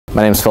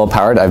My name is Phillip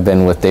Howard. I've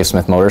been with Dave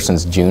Smith Motors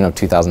since June of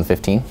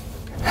 2015.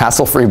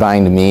 Hassle-free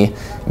buying to me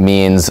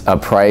means a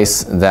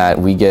price that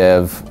we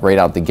give right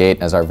out the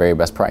gate as our very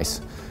best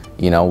price.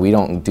 You know, we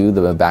don't do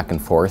the back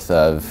and forth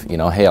of, you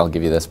know, hey, I'll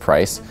give you this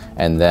price,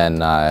 and then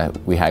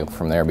we haggle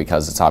from there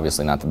because it's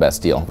obviously not the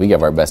best deal. We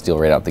give our best deal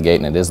right out the gate,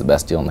 and it is the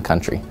best deal in the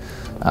country.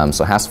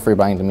 So hassle-free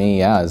buying to me,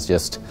 yeah, is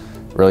just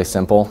really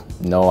simple.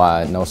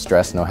 No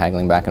stress, no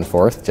haggling back and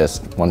forth,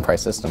 just one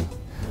price system.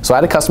 So I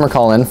had a customer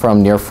call in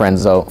from near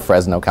Fresno,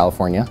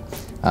 California.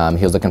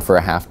 He was looking for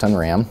a half-ton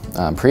Ram,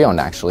 pre-owned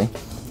actually.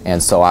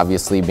 And so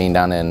obviously being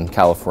down in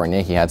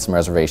California, he had some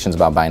reservations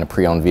about buying a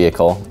pre-owned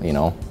vehicle, you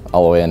know,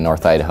 all the way in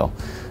North Idaho.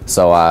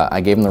 So I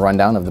gave him the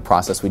rundown of the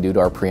process we do to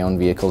our pre-owned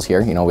vehicles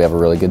here. You know, we have a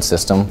really good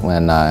system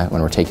when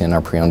we're taking in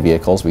our pre-owned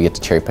vehicles. We get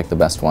to cherry pick the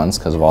best ones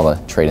because of all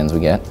the trade-ins we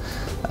get.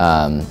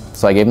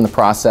 So I gave him the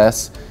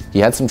process. He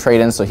had some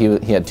trade-ins, so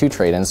he had 2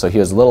 trade-ins, so he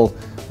was a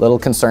little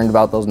concerned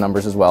about those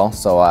numbers as well.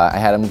 So I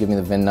had him give me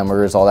the VIN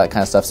numbers, all that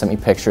kind of stuff, sent me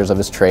pictures of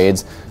his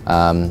trades.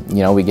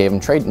 You know, we gave him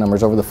trade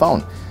numbers over the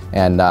phone.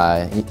 And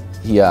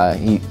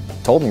he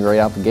told me right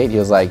out the gate, he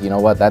was like, you know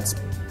what, that's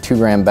 $2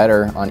 grand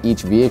better on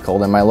each vehicle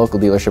than my local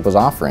dealership was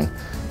offering.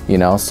 You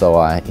know,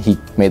 so he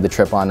made the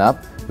trip on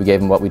up. We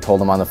gave him what we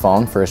told him on the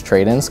phone for his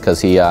trade-ins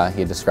because he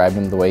described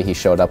him the way he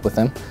showed up with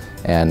him.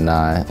 And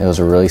it was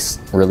a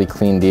really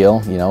clean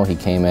deal. You know, he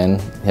came in,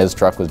 his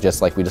truck was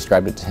just like we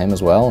described it to him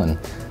as well, and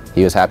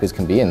he was happy as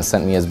can be and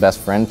sent me his best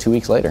friend 2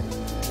 weeks later.